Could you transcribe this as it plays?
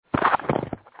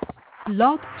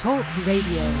Blog Talk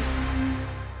Radio.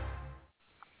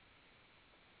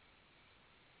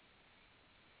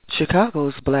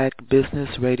 Chicago's Black Business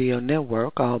Radio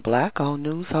Network, all black, all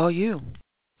news, all you.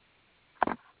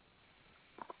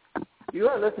 You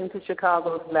are listening to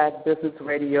Chicago's Black Business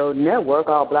Radio Network,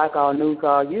 all black, all news,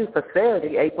 all you, for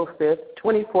Saturday, April 5th,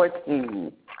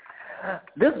 2014.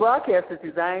 This broadcast is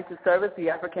designed to service the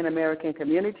African-American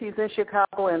communities in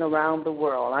Chicago and around the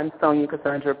world. I'm Sonia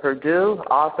Cassandra Perdue,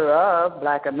 author of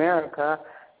Black America,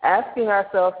 Asking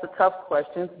Ourselves the Tough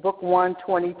Questions, Book 1,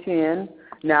 2010,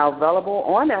 now available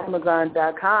on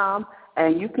Amazon.com,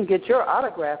 and you can get your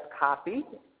autographed copy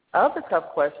of the Tough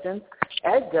Questions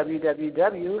at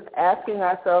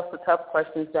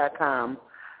www.askingourselvesthetoughquestions.com.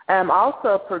 I am also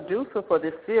a producer for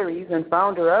this series and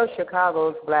founder of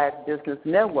Chicago's Black Business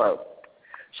Network.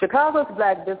 Chicago's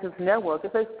Black Business Network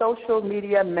is a social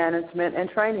media management and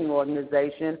training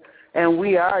organization, and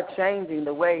we are changing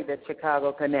the way that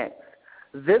Chicago connects.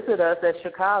 Visit us at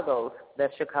Chicago's,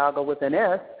 that's Chicago with an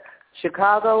S,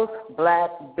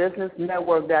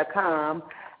 chicagosblackbusinessnetwork.com,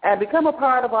 and become a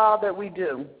part of all that we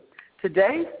do.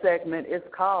 Today's segment is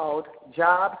called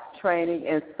Jobs, Training,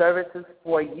 and Services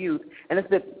for Youth, and it's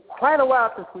been quite a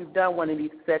while since we've done one of these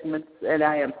segments, and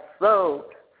I am so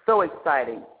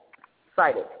excited.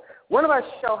 One of our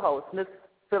show hosts, Ms.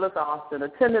 Phyllis Austin,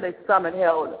 attended a summit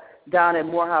held down at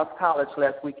Morehouse College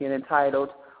last weekend entitled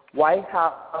White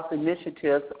House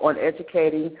Initiatives on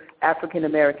Educating African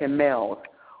American Males.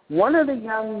 One of the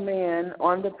young men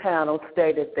on the panel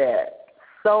stated that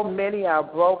so many are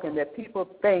broken that people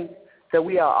think that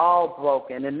we are all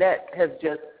broken, and that has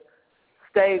just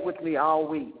stayed with me all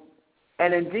week.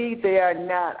 And indeed, they are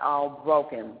not all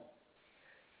broken.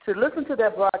 To listen to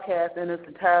that broadcast in its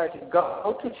entirety,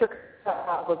 go to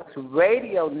Chicago's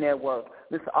radio network.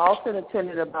 Ms. Austin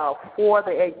attended about 4 of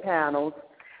the 8 panels,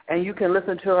 and you can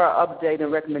listen to her update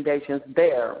and recommendations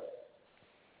there.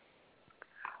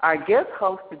 Our guest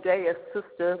host today is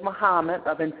Sister Muhammad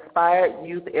of Inspired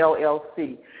Youth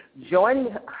LLC.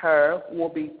 Joining her will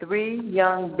be 3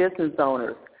 young business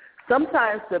owners.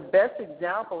 Sometimes the best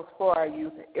examples for our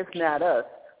youth is not us,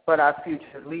 but our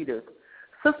future leaders.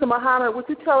 Sister Muhammad, would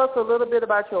you tell us a little bit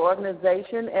about your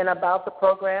organization and about the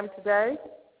program today?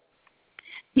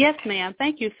 Yes, ma'am.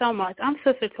 Thank you so much. I'm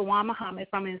Sister Tawon Muhammad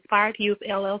from Inspired Youth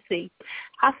LLC.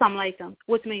 Assalamu alaikum,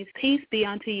 which means peace be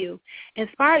unto you.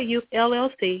 Inspired Youth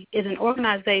LLC is an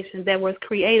organization that was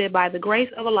created by the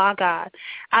grace of Allah God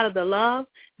out of the love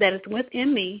that is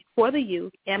within me for the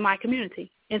youth and my community.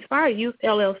 Inspired Youth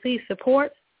LLC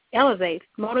supports, elevates,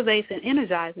 motivates, and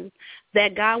energizes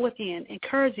that God within,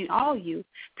 encouraging all youth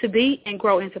to be and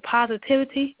grow into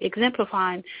positivity,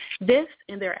 exemplifying this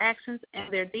in their actions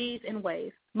and their deeds and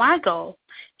ways. My goal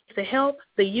is to help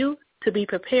the youth to be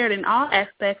prepared in all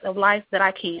aspects of life that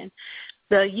I can.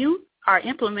 The youth are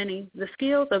implementing the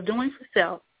skills of doing for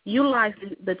self,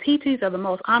 utilizing the teachings of the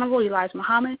Most Honorable Elijah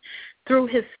Muhammad through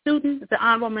his student, the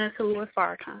Honorable Minister Louis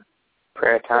Farrakhan.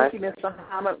 Prayer time. Thank you, Ms.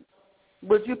 Muhammad.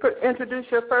 Would you introduce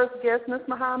your first guest, Ms.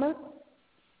 Muhammad?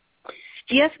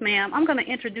 Yes, ma'am. I'm going to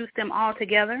introduce them all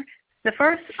together. The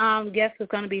first guest is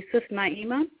going to be Sister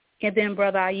Naima, and then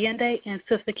Brother Allende and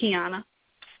Sister Kiana.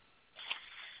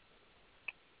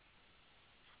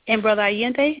 And Brother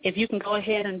Allende, if you can go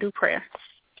ahead and do prayer.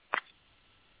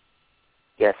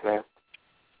 Yes, ma'am.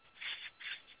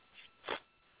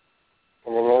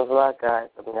 In the name of our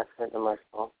God, the beneficent and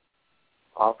merciful,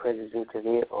 all praises due to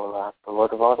thee, O Allah, the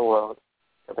Lord of all the world,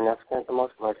 the beneficent, the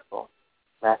most merciful,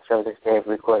 Master of this day of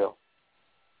recoil.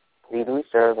 Thee do we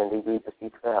serve, and thee do we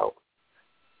beseech for help.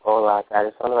 O Allah, guide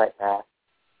us on the right path,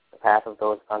 the path of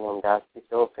those upon whom thou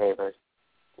bestowed favors,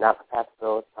 not the path of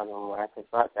those upon whom wrath is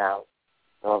brought down,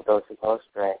 nor of those who go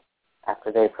astray,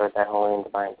 after they've heard thy holy and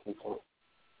divine teaching.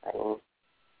 Amen.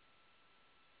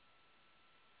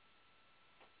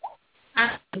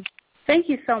 Thank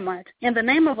you so much. In the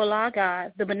name of Allah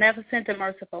God, the beneficent and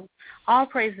merciful, all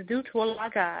praise is due to Allah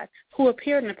God, who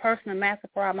appeared in the person of Master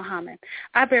Farah Muhammad.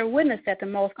 I bear witness that the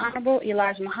Most Honorable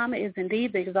Elijah Muhammad is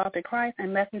indeed the exalted Christ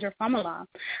and messenger from Allah.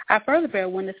 I further bear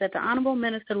witness that the Honorable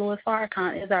Minister Louis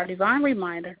Farrakhan is our divine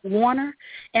reminder, warner,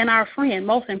 and our friend.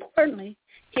 Most importantly,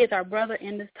 he is our brother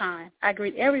in this time. I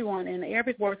greet everyone in the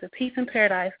Arabic words of peace and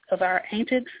paradise of our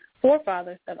ancient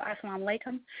forefathers of Assalamu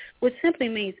alaikum, which simply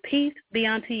means peace be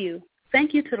unto you.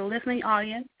 Thank you to the listening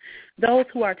audience, those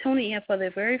who are tuning in for the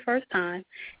very first time,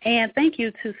 and thank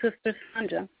you to Sister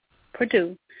Sandra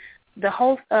Perdue, the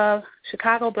host of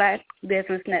Chicago Black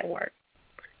Business Network.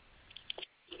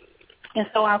 And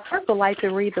so I first would like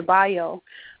to read the bio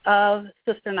of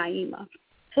Sister Naima.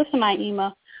 Sister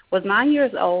Naima was 9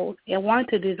 years old and wanted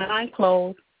to design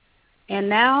clothes And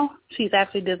now she's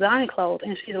actually designing clothes,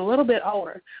 and she's a little bit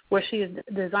older, where she is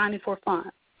designing for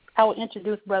fun. I will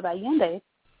introduce Brother Allende.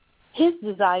 His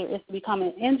desire is to become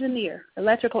an engineer,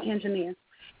 electrical engineer.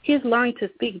 He's learning to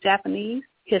speak Japanese.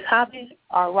 His hobbies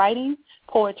are writing,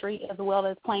 poetry, as well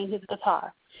as playing his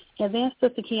guitar. And then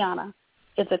Sister Kiana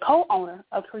is the co-owner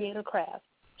of Creative Crafts.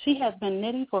 She has been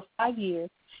knitting for 5 years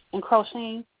and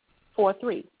crocheting for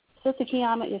 3. Sister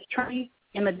Kiana is trained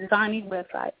in the designing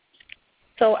website.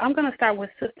 So I'm going to start with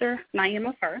Sister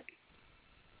Naima first.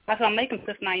 Assalamu alaikum,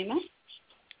 Sister Naima.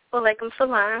 Walaikum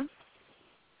salam.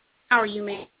 How are you,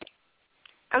 ma'am?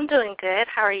 I'm doing good.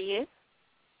 How are you?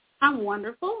 I'm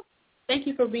wonderful. Thank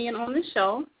you for being on the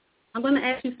show. I'm going to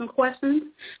ask you some questions.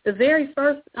 The very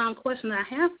first question I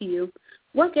have for you,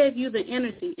 what gave you the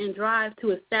energy and drive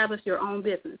to establish your own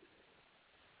business?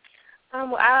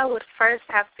 Well, I would first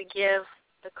have to give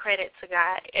the credit to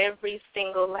God, every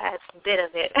single last bit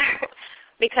of it,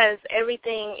 because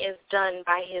everything is done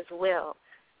by his will.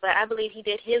 But I believe he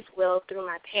did his will through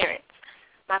my parents.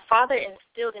 My father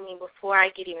instilled in me before I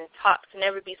get even taught to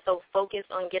never be so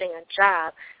focused on getting a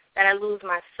job that I lose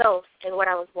myself in what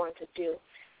I was born to do.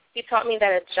 He taught me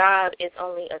that a job is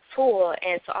only a tool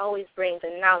and to always bring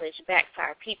the knowledge back to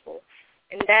our people.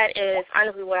 And that is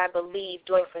honestly what I believe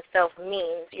doing for self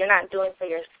means. You're not doing for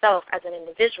yourself as an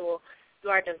individual. You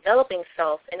are developing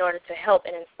self in order to help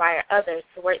and inspire others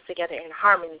to work together in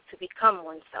harmony to become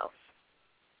oneself.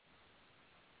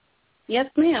 Yes,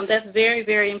 ma'am. That's very,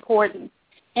 very important.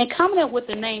 And coming up with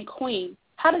the name Queen,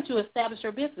 how did you establish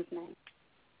your business name?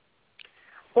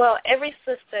 Well, every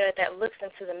sister that looks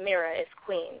into the mirror is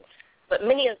queens, but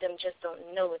many of them just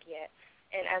don't know it yet.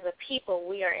 And as a people,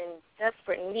 we are in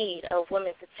desperate need of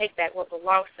women to take back what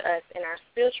belongs to us in our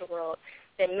spiritual world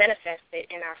and manifest it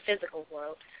in our physical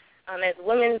world. As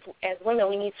women,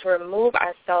 we need to remove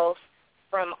ourselves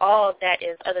from all that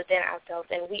is other than ourselves,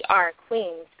 and we are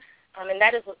queens. And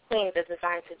that is what Queens is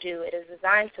designed to do. It is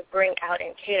designed to bring out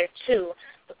and cater to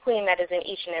the queen that is in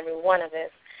each and every one of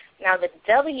us. Now, the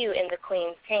W in the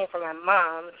Queens came from my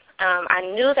mom. I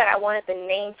knew that I wanted the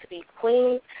name to be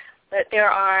Queens, but there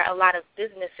are a lot of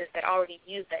businesses that already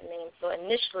use that name. So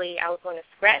initially, I was going to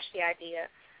scratch the idea,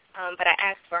 but I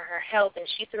asked for her help, and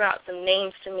she threw out some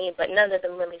names to me, but none of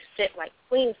them really fit like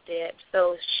Queens did.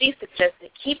 So she suggested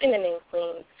keeping the name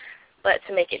Queens, but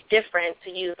to make it different,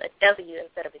 to use a W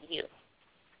instead of a U.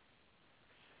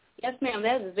 Yes, ma'am,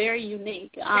 that is very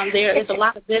unique. There is a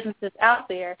lot of businesses out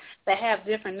there that have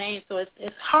different names, so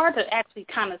it's hard to actually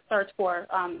kind of search for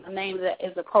a name that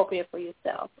is appropriate for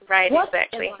yourself. Right,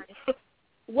 exactly.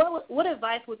 What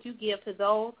advice would you give to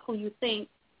those who you think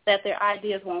that their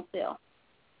ideas won't sell?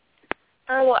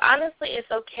 Well, honestly, it's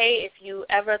okay if you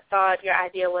ever thought your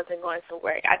idea wasn't going to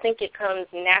work. I think it comes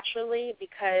naturally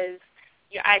because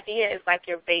your idea is like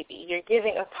your baby. You're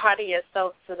giving a part of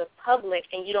yourself to the public,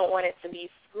 and you don't want it to be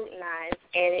scrutinized,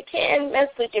 and it can mess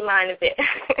with your mind a bit.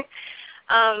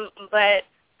 But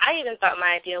I even thought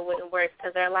my idea wouldn't work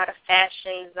because there are a lot of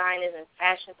fashion designers and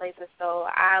fashion places, so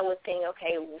I would think,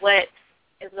 okay, what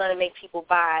is going to make people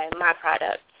buy my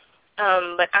product?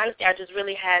 But honestly, I just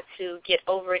really had to get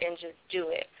over it and just do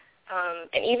it.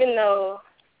 And even though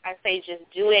I say just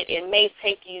do it, it may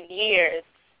take you years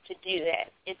to do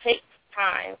that. It takes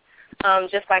time.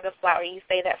 Just like a flower. You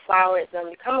say that flower is going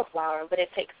to become a flower, but it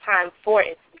takes time for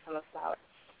it to become a flower.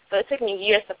 So it took me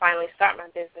years to finally start my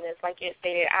business. Like you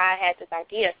stated, I had this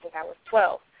idea since I was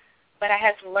 12. But I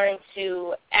had to learn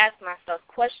to ask myself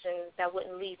questions that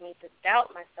wouldn't lead me to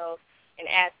doubt myself and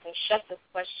ask constructive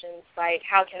questions like,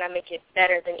 how can I make it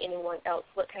better than anyone else?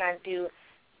 What can I do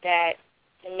that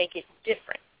can make it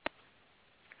different?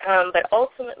 But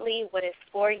ultimately, what is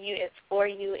for you is for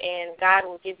you, and God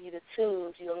will give you the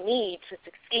tools you'll need to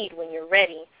succeed when you're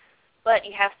ready. But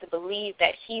you have to believe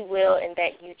that he will and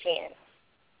that you can.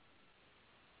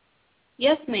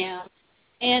 Yes, ma'am.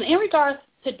 And in regards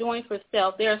to doing for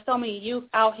self, there are so many youth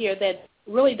out here that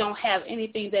really don't have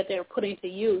anything that they're putting to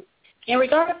use. In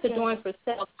regards to doing for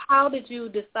self, how did you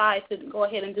decide to go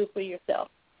ahead and do for yourself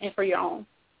and for your own?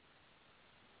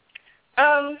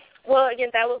 Well, again,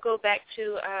 that would go back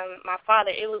to my father.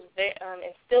 It was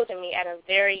instilled in me at a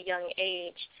very young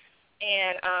age.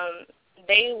 And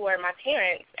they were my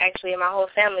parents, actually, and my whole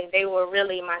family. They were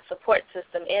really my support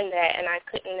system in that, and I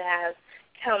couldn't have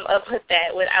come up with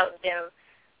that without them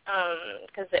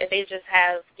because they just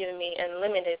have given me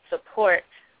unlimited support.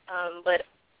 But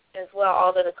as well, all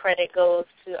of the credit goes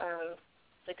to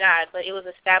God, but it was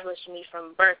established in me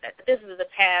from birth that this is the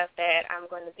path that I'm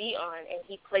going to be on, and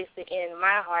he placed it in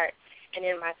my heart and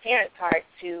in my parents' heart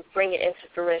to bring it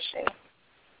into fruition.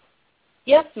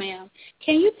 Yes, ma'am.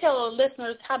 Can you tell our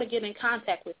listeners how to get in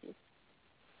contact with you?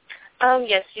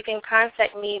 Yes, you can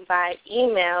contact me by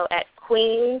email at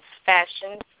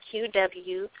queensfashions,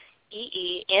 QWEENS,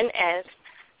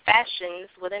 fashions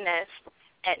with an S,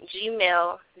 at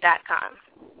gmail.com.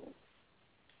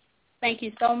 Thank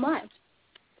you so much.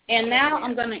 And now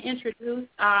I'm going to introduce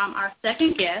our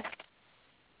second guest.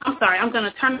 I'm going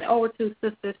to turn it over to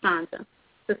Sister Sandra.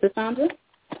 Sister Sandra?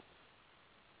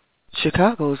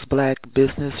 Chicago's Black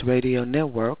Business Radio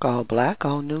Network, all black,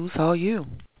 all news, all you.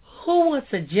 Who wants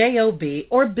a job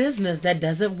or business that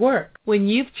doesn't work? When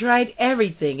you've tried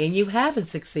everything and you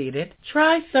haven't succeeded,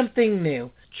 try something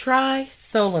new. Try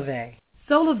Solivay.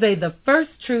 Solivay, the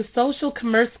first true social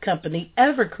commerce company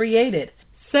ever created.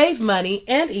 Save money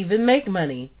and even make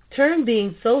money. Turn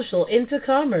being social into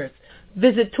commerce.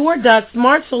 Visit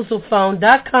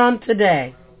tour.smartsocialphone.com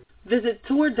today. Visit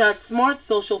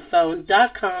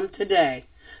tour.smartsocialphone.com today.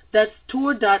 That's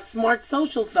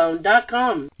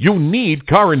tour.smartsocialphone.com. You need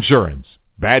car insurance.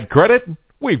 Bad credit?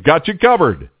 We've got you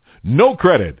covered. No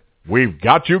credit? We've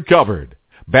got you covered.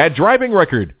 Bad driving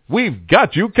record? We've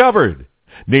got you covered.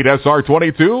 Need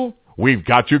SR22? We've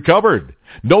got you covered.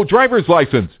 No driver's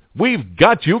license? We've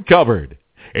got you covered.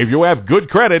 If you have good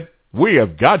credit, we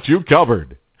have got you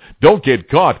covered. Don't get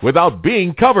caught without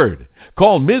being covered.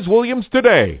 Call Ms. Williams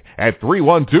today at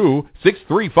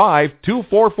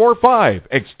 312-635-2445,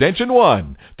 extension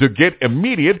 1, to get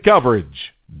immediate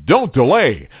coverage. Don't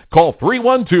delay. Call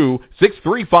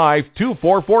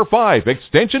 312-635-2445,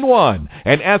 extension 1,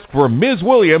 and ask for Ms.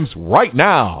 Williams right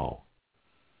now.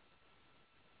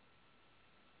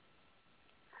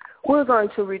 We're going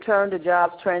to return to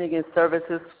jobs, training, and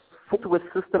services with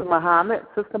Sister Muhammad.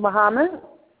 Sister Muhammad?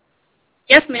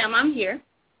 Yes, ma'am, I'm here.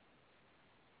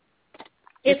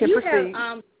 If you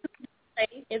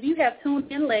have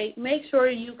tuned in late, make sure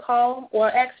you call or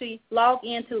actually log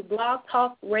into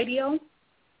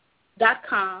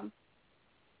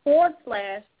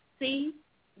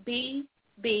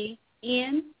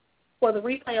blogtalkradio.com/CBBN for the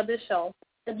replay of this show.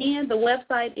 Again, the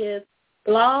website is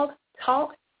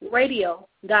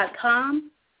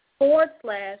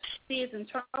blogtalkradio.com/C as in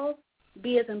Charles,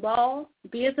 B as in ball,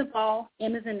 B as in ball,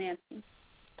 N as in Nancy.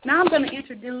 Now I'm going to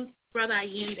introduce Brother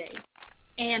Allende.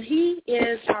 And he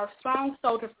is our strong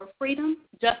soldier for freedom,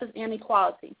 justice, and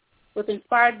equality with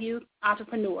Inspired Youth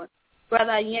Entrepreneur.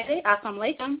 Brother Allende, assalamu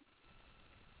alaikum.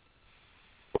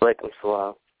 Walaikum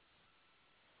salam.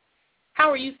 How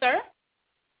are you, sir?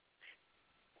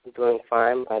 I'm doing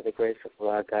fine by the grace of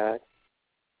Allah God.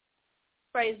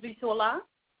 Praise be to Allah.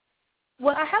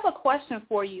 Well, I have a question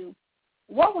for you.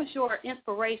 What was your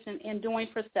inspiration in doing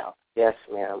for self? Yes,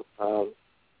 ma'am.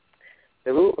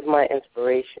 The root of my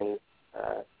inspiration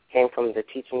came from the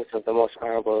teachings of the Most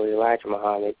Honorable Elijah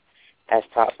Muhammad, as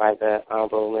taught by the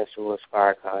Honorable Minister Louis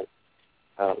Farrakhan.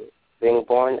 Being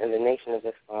born in the Nation of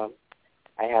Islam,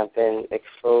 I have been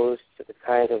exposed to the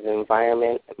kind of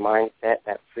environment and mindset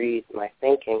that freed my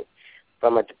thinking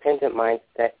from a dependent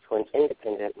mindset to an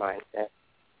independent mindset.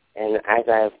 And as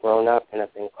I have grown up and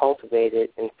have been cultivated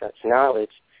in such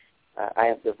knowledge, I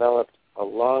have developed a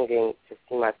longing to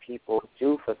see my people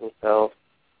do for themselves,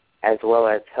 as well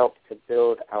as help to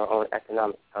build our own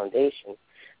economic foundation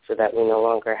so that we no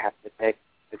longer have to beg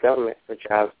the government for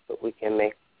jobs, but we can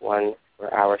make one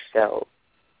for ourselves.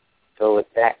 So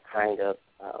with that kind of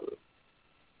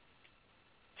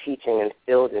teaching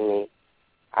instilled in me,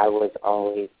 I was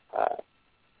always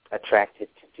attracted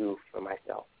to do for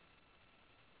myself.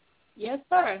 Yes,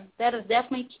 sir. That is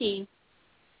definitely key.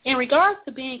 In regards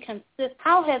to being consistent,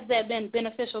 how has that been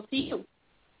beneficial to you?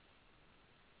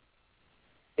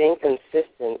 Being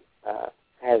consistent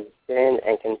has been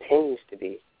and continues to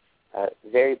be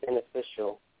very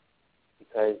beneficial,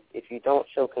 because if you don't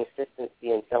show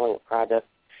consistency in selling a product,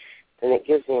 then it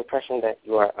gives the impression that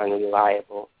you are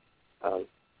unreliable. And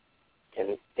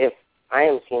if I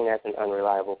am seen as an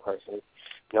unreliable person,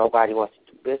 nobody wants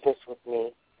to do business with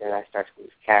me, then I start to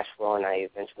lose cash flow and I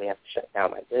eventually have to shut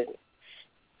down my business.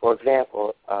 For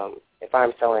example, if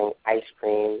I'm selling ice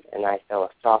cream and I sell a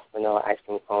soft vanilla ice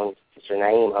cream cone to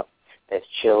Naima that's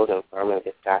chilled and firm and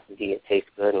viscosity, it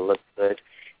tastes good and looks good,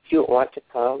 you want to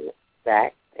come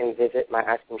back and visit my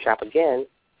ice cream shop again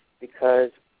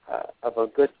because of a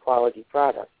good quality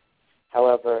product.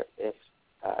 However, if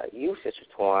you, Sister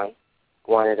Tawon,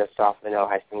 wanted a soft vanilla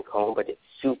ice cream cone but it's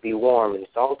soupy, warm, and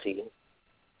salty,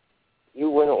 you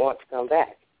wouldn't want to come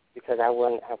back because I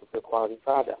wouldn't have a good quality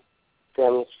product. It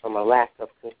stems from a lack of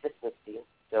consistency.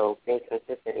 So being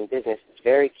consistent in business is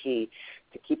very key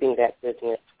to keeping that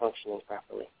business functioning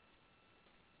properly.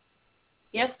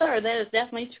 Yes, sir. That is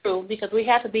definitely true because we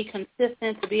have to be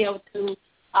consistent to be able to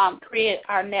create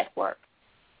our network.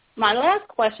 My last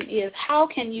question is, how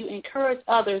can you encourage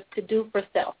others to do for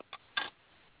self?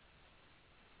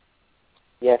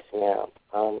 Yes, ma'am.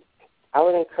 I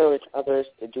would encourage others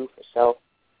to do for self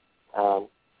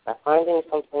by finding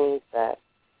something that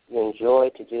you enjoy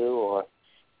to do, or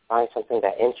find something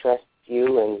that interests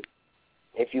you. And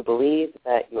if you believe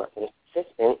that you are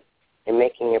consistent in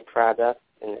making your product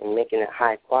and making it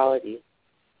high quality,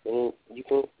 then you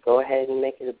can go ahead and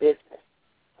make it a business.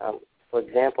 For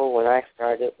example, when I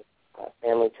started with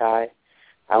Family Ties,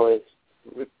 I was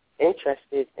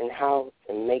interested in how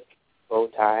to make bow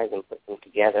ties and put them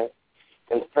together.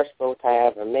 And the first bow tie I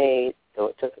ever made, though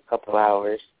it took a couple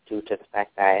hours due to the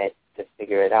fact that I had to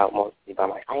figure it out mostly by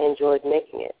myself, I enjoyed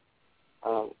making it.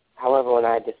 However, when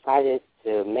I decided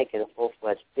to make it a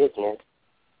full-fledged business,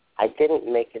 I didn't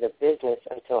make it a business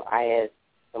until I had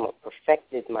somewhat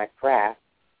perfected my craft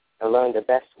and learned the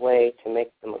best way to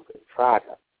make them a good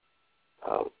product.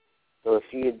 So if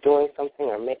you're doing something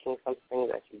or making something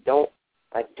that you don't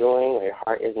like doing, or your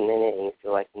heart isn't in it, and you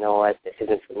feel like, you know what, this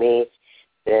isn't for me,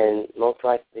 then most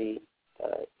likely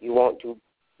you won't do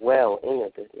well in your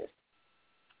business.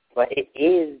 But it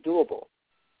is doable.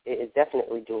 It is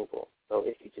definitely doable. So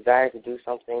if you desire to do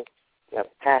something, you have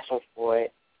a passion for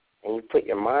it, and you put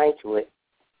your mind to it,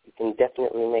 you can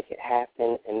definitely make it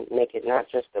happen and make it not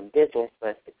just a business, but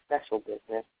a successful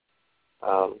business.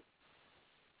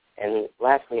 And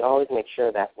lastly, always make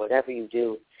sure that whatever you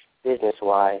do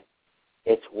business-wise,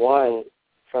 it's one,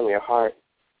 from your heart,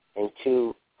 and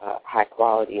two, high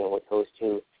quality, and with those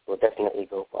two will definitely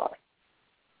go far.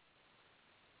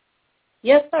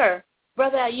 Yes, sir.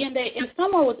 Brother Allende, if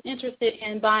someone was interested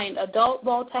in buying adult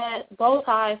bow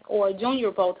ties or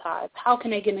junior bow ties, how can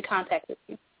they get in contact with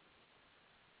you?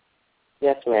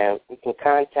 Yes, ma'am. You can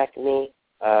contact me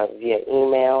via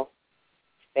email,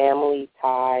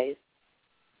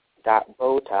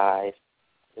 familyties.bowties,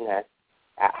 and that's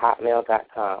at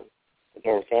hotmail.com.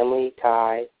 Again,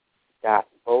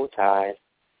 familyties.bowties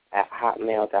at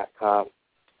hotmail.com.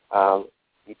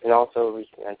 You can also reach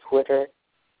me on Twitter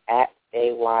at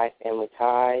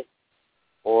AYFamilyTies,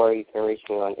 or you can reach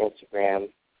me on Instagram,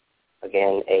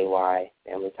 again,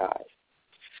 AYFamilyTies.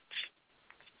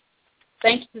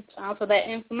 Thank you, Tom, for that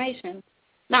information.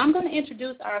 Now I'm going to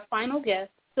introduce our final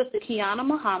guest, Sister Kiana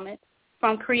Muhammad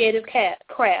from Creative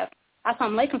Craft.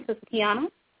 Assalamu alaikum, Sister Kiana.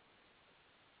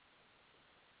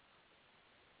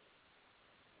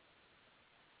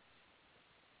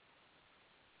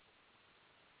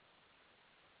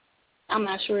 I'm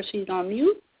not sure if she's on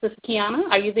mute. Sister Kiana,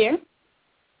 are you there?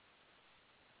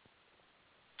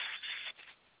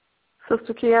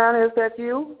 Sister Kiana, is that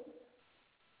you?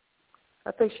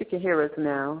 I think she can hear us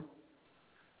now.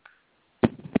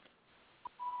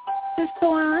 Sister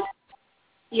Tawon?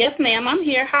 Yes, ma'am. I'm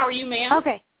here. How are you, ma'am?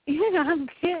 Okay. I'm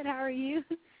good. How are you?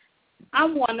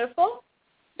 I'm wonderful.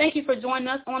 Thank you for joining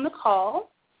us on the call.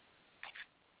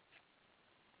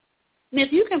 And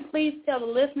if you can please tell the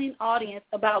listening audience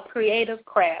about Creative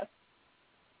Crafts.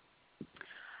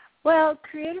 Well,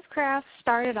 Creative Crafts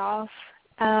started off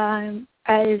as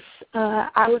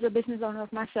I was a business owner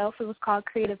of myself. It was called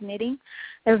Creative Knitting.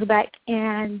 It was back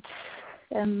in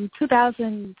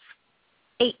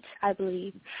 2008, I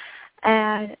believe.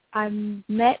 And I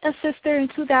met a sister in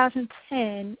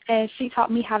 2010, and she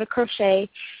taught me how to crochet,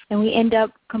 and we ended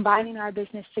up combining our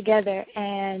business together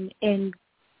and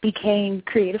became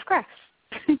Creative Crafts.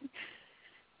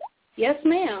 Yes,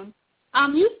 ma'am.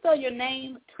 You spell your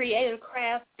name, Creative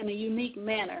Crafts, in a unique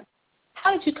manner.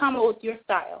 How did you come up with your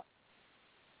style?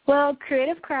 Well,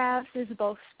 Creative Crafts is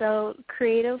both spelled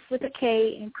creative with a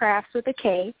K and crafts with a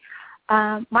K.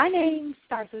 My name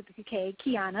starts with a K,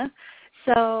 Kiana.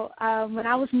 So when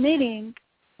I was knitting,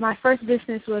 my first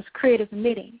business was Creative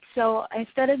Knitting. So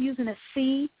instead of using a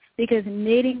C, because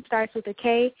knitting starts with a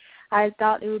K, I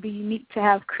thought it would be unique to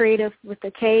have creative with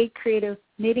a K, Creative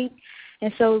Knitting.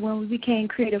 And so when we became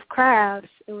Creative Crafts,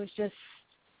 it was just,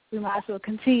 we might as well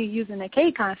continue using the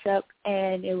K concept,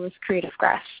 and it was Creative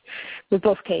Crafts with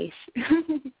both Ks.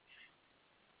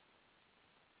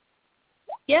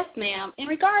 Yes, ma'am. In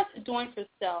regards to doing for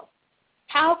self,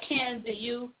 how can the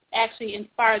youth actually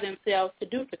inspire themselves to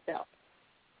do for self?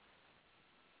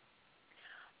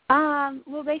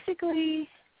 Well, basically,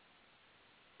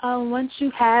 once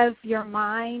you have your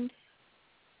mind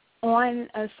on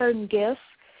a certain gift,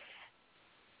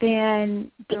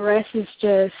 then the rest is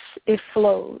just, it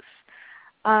flows.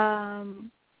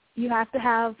 You have to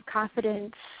have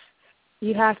confidence.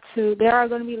 There are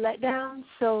going to be letdowns,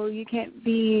 so you can't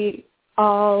be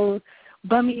all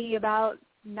bummy about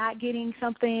not getting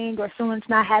something or someone's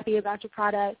not happy about your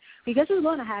product, because it's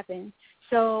going to happen.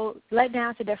 So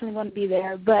letdowns are definitely going to be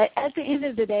there. But at the end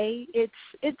of the day,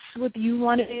 it's what you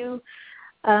want to do,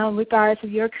 regardless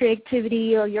of your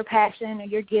creativity or your passion or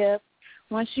your gift.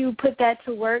 Once you put that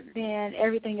to work, then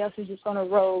everything else is just going to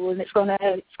roll, and it's going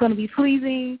to be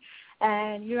pleasing,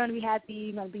 and you're going to be happy.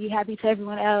 You're going to be happy to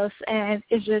everyone else, and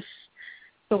it's just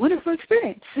a wonderful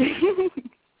experience.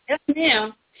 Yes,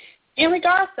 ma'am. In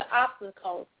regards to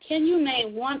obstacles, can you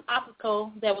name one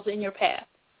obstacle that was in your path?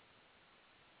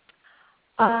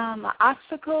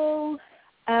 Obstacle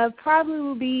probably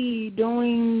will be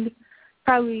being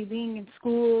in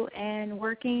school and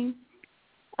working.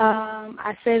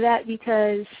 I say that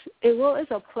because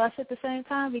it's a plus at the same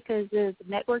time because there's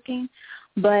networking,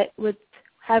 but with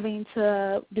having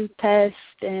to do tests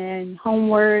and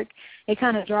homework, it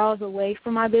kind of draws away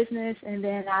from my business, and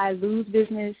then I lose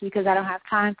business because I don't have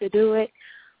time to do it.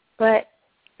 But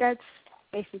that's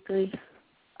basically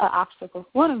an obstacle,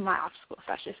 one of my obstacles,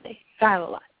 I should say. I have a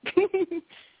lot.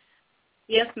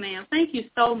 Yes, ma'am. Thank you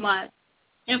so much.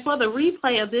 And for the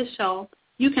replay of this show,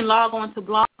 you can log on to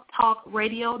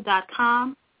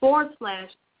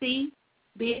blogtalkradio.com/C,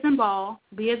 B as in ball,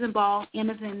 N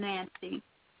as in Nancy.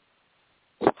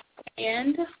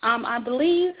 And I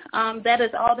believe that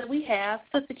is all that we have.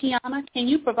 Sister Kiana, can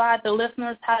you provide the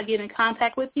listeners how to get in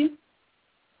contact with you?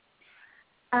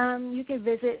 You can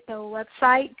visit the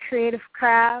website, Creative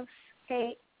Crafts,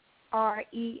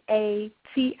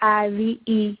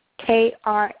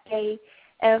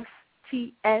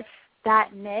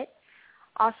 KreativeCrafts.net.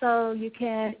 Also, you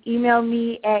can email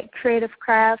me at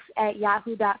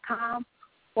creativecrafts@yahoo.com,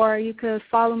 or you could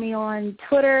follow me on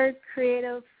Twitter,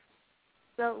 Creative,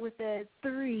 spelled with a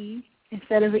 3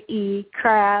 instead of an E,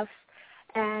 Crafts,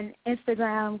 and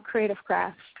Instagram, Creative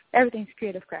Crafts. Everything's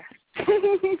Creative Crafts.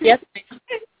 Yes, ma'am.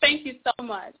 Thank you so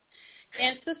much.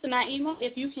 And Sister Naima,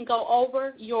 if you can go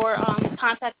over your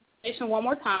contact information one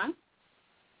more time.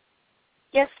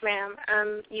 Yes, ma'am.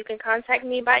 You can contact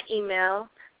me by email,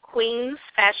 Queens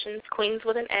Fashions, Queens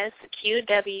with an S,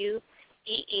 QWEENS,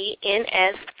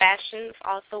 Fashions,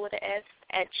 also with an S,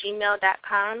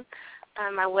 @gmail.com.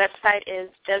 My website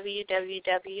is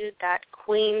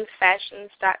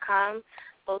www.queensfashions.com.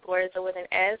 Both words are with an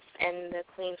S, and the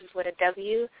Queens is with a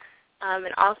W.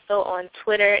 And also on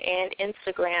Twitter and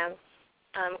Instagram,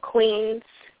 Queens,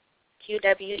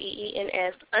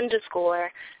 QWEENS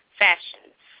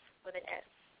 _fashions with an S.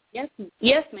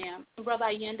 Yes, ma'am. Brother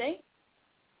Allende?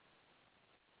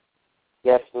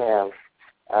 Yes, ma'am.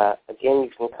 Again,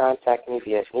 you can contact me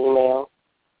via email,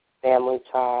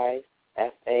 familyties,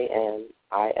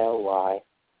 FAMILYTIES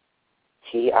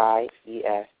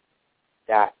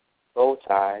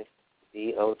 .bowties,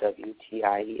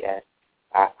 BOWTIES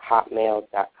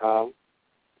 @hotmail.com.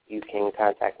 You can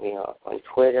contact me on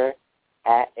Twitter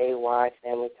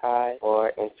 @AYFamilyTies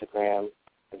or Instagram,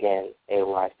 again,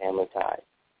 AYFamilyTies.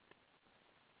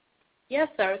 Yes,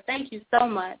 sir. Thank you so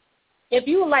much. If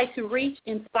you would like to reach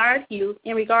Inspired Youth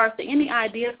in regards to any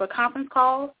ideas for conference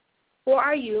calls for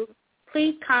our youth,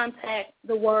 please contact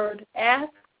the word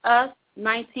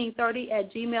askus1930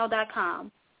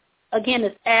 @gmail.com. Again,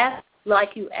 it's ask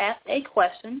like you ask a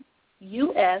question,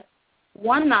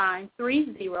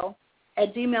 us1930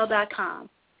 @gmail.com.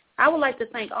 I would like to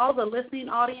thank all the listening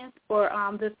audience for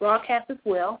this broadcast as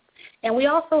well. And we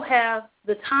also have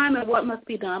The Time and What Must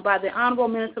Be Done by the Honorable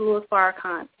Minister Louis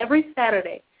Farrakhan every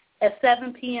Saturday at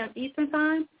 7 p.m. Eastern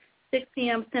Time, 6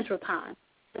 p.m. Central Time.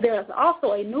 There is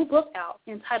also a new book out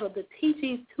entitled The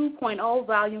Teachings 2.0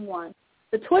 Volume 1,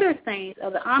 The Twitter Sayings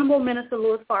of the Honorable Minister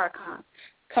Louis Farrakhan,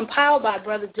 compiled by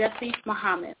Brother Jesse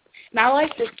Muhammad. And I'd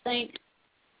like to thank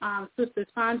Sister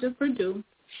Sandra Perdue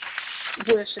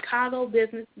with Chicago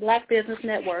Black Business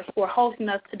Network for hosting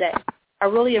us today. I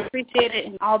really appreciate it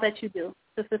and all that you do.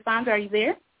 Sister Sandra, are you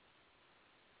there?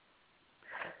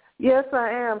 Yes, I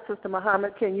am, Sister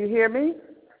Muhammad. Can you hear me?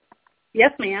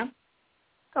 Yes, ma'am.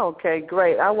 Okay,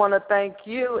 great. I want to thank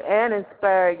you and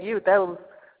Inspire Youth. That was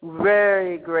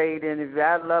very great interview.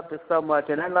 I loved it so much,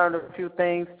 and I learned a few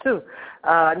things, too.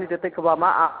 I need to think about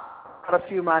a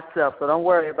few myself, so don't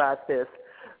worry about this.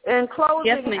 In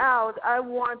closing out, I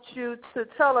want you to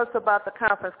tell us about the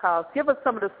conference calls. Give us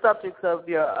some of the subjects of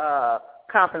your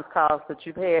conference calls that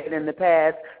you've had in the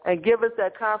past, and give us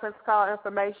that conference call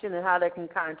information and how they can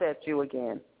contact you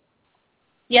again.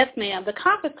 Yes, ma'am. The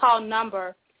conference call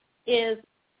number is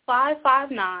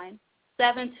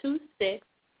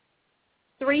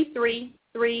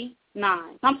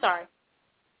 559-726-3339. I'm sorry,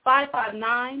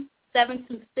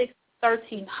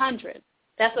 559-726-1300.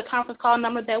 That's the conference call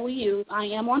number that we use. I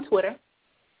am on Twitter.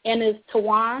 And it's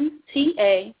Tawon,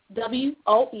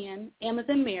 Tawon, M as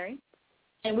in Mary.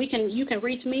 And you can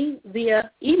reach me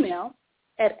via email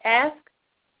at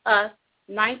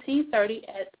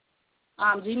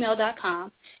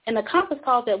askus1930@gmail.com. And the conference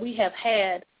calls that we have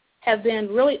had have been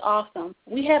really awesome.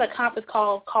 We had a conference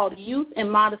call called Youth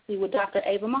and Modesty with Dr.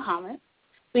 Ava Muhammad.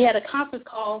 We had a conference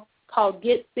call called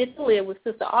Get Fit to Live with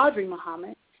Sister Audrey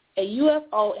Muhammad, a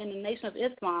UFO in the Nation of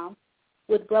Islam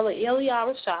with Brother Elia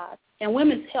Rashad, and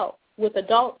Women's Health with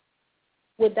Adults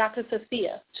with Dr.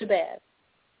 Sophia Shabazz.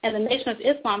 And the Nation of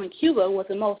Islam in Cuba was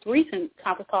the most recent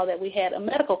conference call that we had, a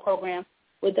medical program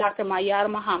with Dr. Mayada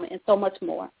Muhammad, and so much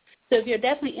more. So if you're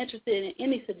definitely interested in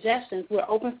any suggestions, we're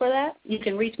open for that. You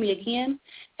can reach me again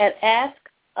at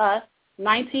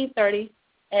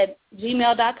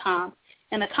askus1930@gmail.com.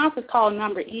 And the conference call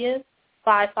number is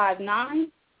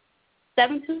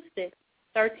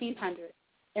 559-726-1300.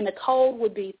 And the code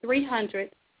would be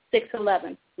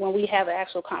 300-611 when we have an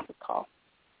actual conference call.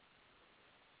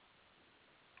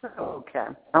 Okay.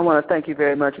 I want to thank you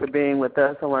very much for being with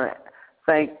us. I want to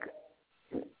thank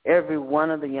every one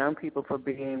of the young people for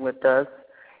being with us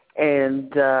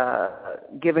and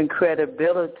giving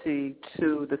credibility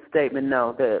to the statement,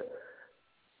 no, that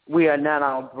we are not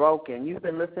all broken. You've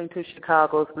been listening to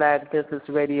Chicago's Black Business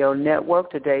Radio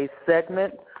Network. Today's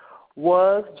segment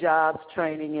was Jobs,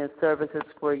 Training, and Services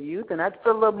for Youth, and I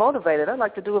feel a little motivated. I'd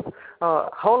like to do a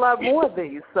whole lot more of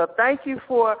these. So thank you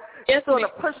for sort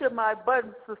of pushing my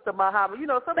buttons, Sister Muhammad. You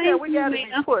know, sometimes we got to be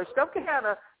pushed. I'm kind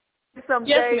of some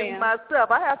days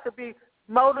myself. I have to be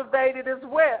motivated as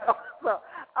well. So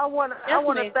I want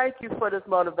to thank you for this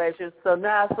motivation. So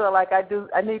now I feel like I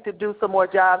need to do some more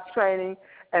jobs, training,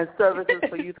 and services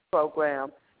for youth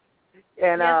programs.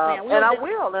 And I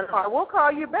will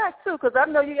call you back too, because I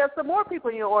know you got some more people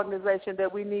in your organization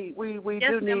that we need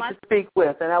to speak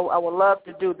with, and I would love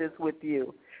to do this with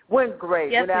you. Went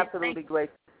great, went absolutely great.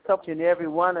 Talking to every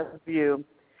one of you.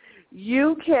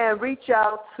 You can reach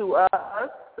out to us,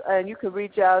 and you can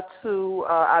reach out to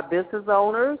our business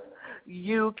owners.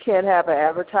 You can have an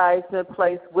advertisement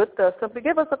placed with us. Simply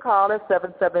give us a call at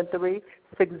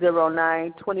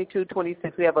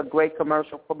 773-609-2226. We have a great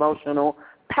promotional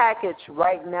package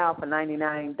right now for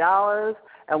 $99.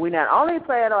 And we not only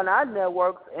play it on our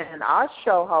networks and our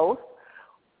show hosts,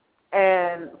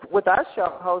 and with our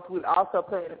show hosts, we also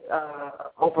play it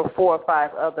over 4 or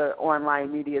 5 other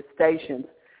online media stations.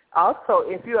 Also,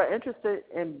 if you are interested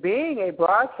in being a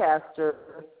broadcaster,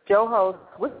 show host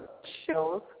with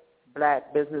shows,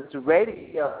 Black Business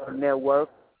Radio Network,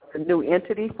 a new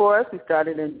entity for us. We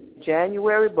started in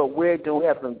January, but we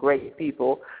have some great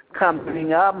people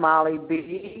coming up. Molly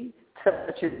B.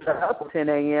 touches up at 10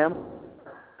 a.m.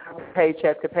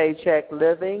 Paycheck to Paycheck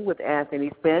Living with Anthony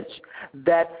Finch.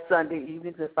 That's Sunday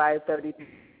evenings at 5:30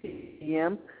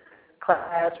 p.m.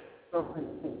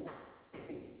 Classroom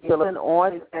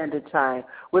on standard time.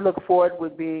 We look forward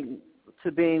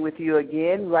to being with you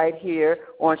again right here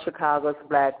on Chicago's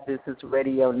Black Business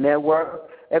Radio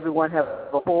Network. Everyone have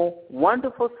a whole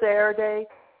wonderful Saturday,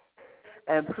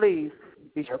 and please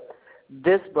be sure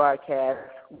this broadcast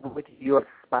with your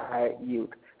inspired youth.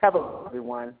 Have a good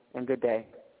one and good day.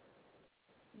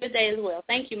 Good day as well.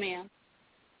 Thank you, ma'am.